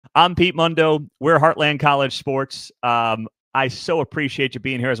I'm Pete Mundo. We're Heartland College Sports. I so appreciate you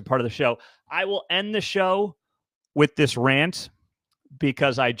being here as a part of the show. I will end the show with this rant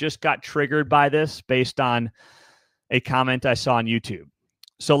because I just got triggered by this based on a comment I saw on YouTube.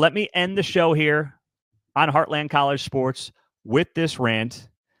 So let me end the show here on Heartland College Sports with this rant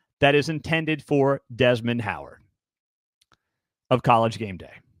that is intended for Desmond Howard of College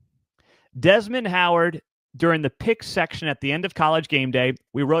GameDay. Desmond Howard, during the pick section at the end of College GameDay,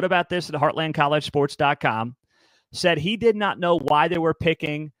 we wrote about this at heartlandcollegesports.com, said he did not know why they were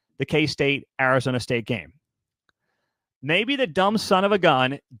picking the K-State-Arizona State game. Maybe the dumb son of a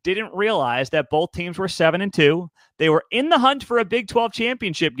gun didn't realize that both teams were 7-2. They were in the hunt for a Big 12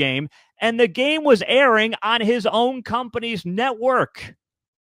 championship game, and the game was airing on his own company's network.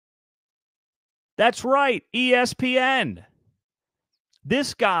 That's right, ESPN.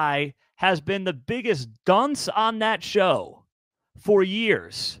 This guy has been the biggest dunce on that show for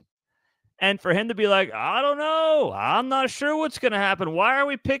years. And for him to be like, I don't know, I'm not sure what's going to happen. Why are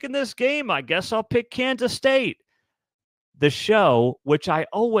we picking this game? I guess I'll pick Kansas State. The show, which I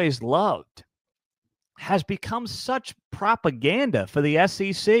always loved, has become such propaganda for the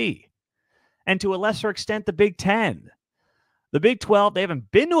SEC and to a lesser extent the Big Ten. The Big 12, they haven't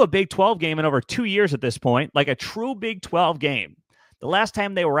been to a Big 12 game in over 2 years at this point, like a true Big 12 game. The last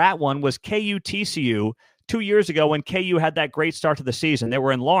time they were at one was KU-TCU 2 years ago when KU had that great start to the season. They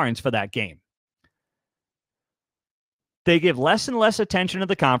were in Lawrence for that game. They give less and less attention to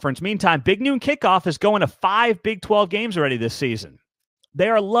the conference. Meantime, Big Noon Kickoff is going to 5 Big 12 games already this season. They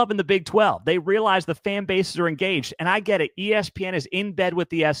are loving the Big 12. They realize the fan bases are engaged. And I get it. ESPN is in bed with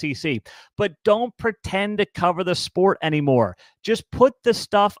the SEC. But don't pretend to cover the sport anymore. Just put the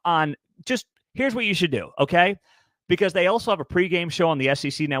stuff on. Just here's what you should do, okay? Because they also have a pregame show on the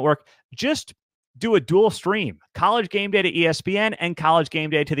SEC network. Just do a dual stream. College GameDay to ESPN and College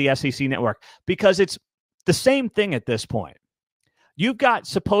GameDay to the SEC network. Because it's the same thing at this point. You've got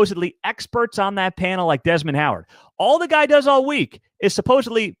supposedly experts on that panel like Desmond Howard. All the guy does all week is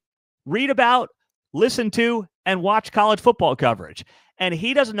supposedly read about, listen to, and watch college football coverage. And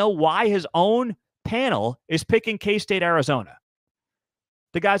he doesn't know why his own panel is picking K-State, Arizona.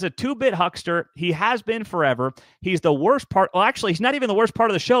 The guy's a two-bit huckster. He has been forever. He's the worst part. Well, actually, he's not even the worst part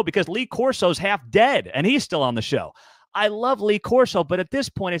of the show because Lee Corso's half dead, and he's still on the show. I love Lee Corso, but at this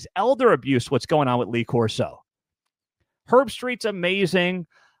point, it's elder abuse what's going on with Lee Corso. Herb Street's amazing.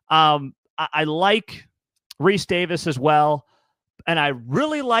 I like Reese Davis as well, and I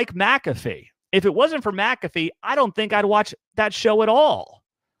really like McAfee. If it wasn't for McAfee, I don't think I'd watch that show at all.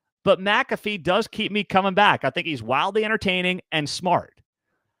 But McAfee does keep me coming back. I think he's wildly entertaining and smart.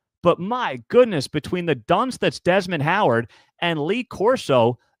 But my goodness, between the dunce that's Desmond Howard and Lee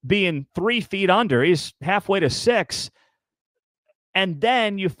Corso being 3 feet under, he's halfway to 6, and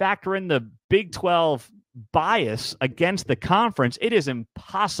then you factor in the Big 12 bias against the conference, it is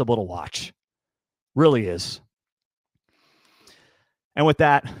impossible to watch. Really is. And with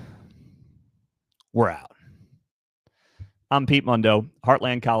that, we're out. I'm Pete Mundo,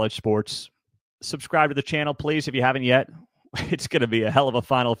 Heartland College Sports. Subscribe to the channel, please, if you haven't yet. It's going to be a hell of a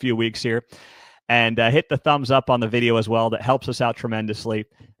final few weeks here. And hit the thumbs up on the video as well. That helps us out tremendously.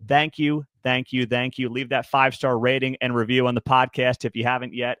 Thank you, thank you, thank you. Leave that 5-star rating and review on the podcast if you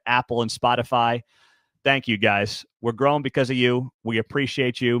haven't yet, Apple and Spotify. Thank you, guys. We're growing because of you. We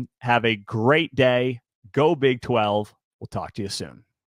appreciate you. Have a great day. Go Big 12. We'll talk to you soon.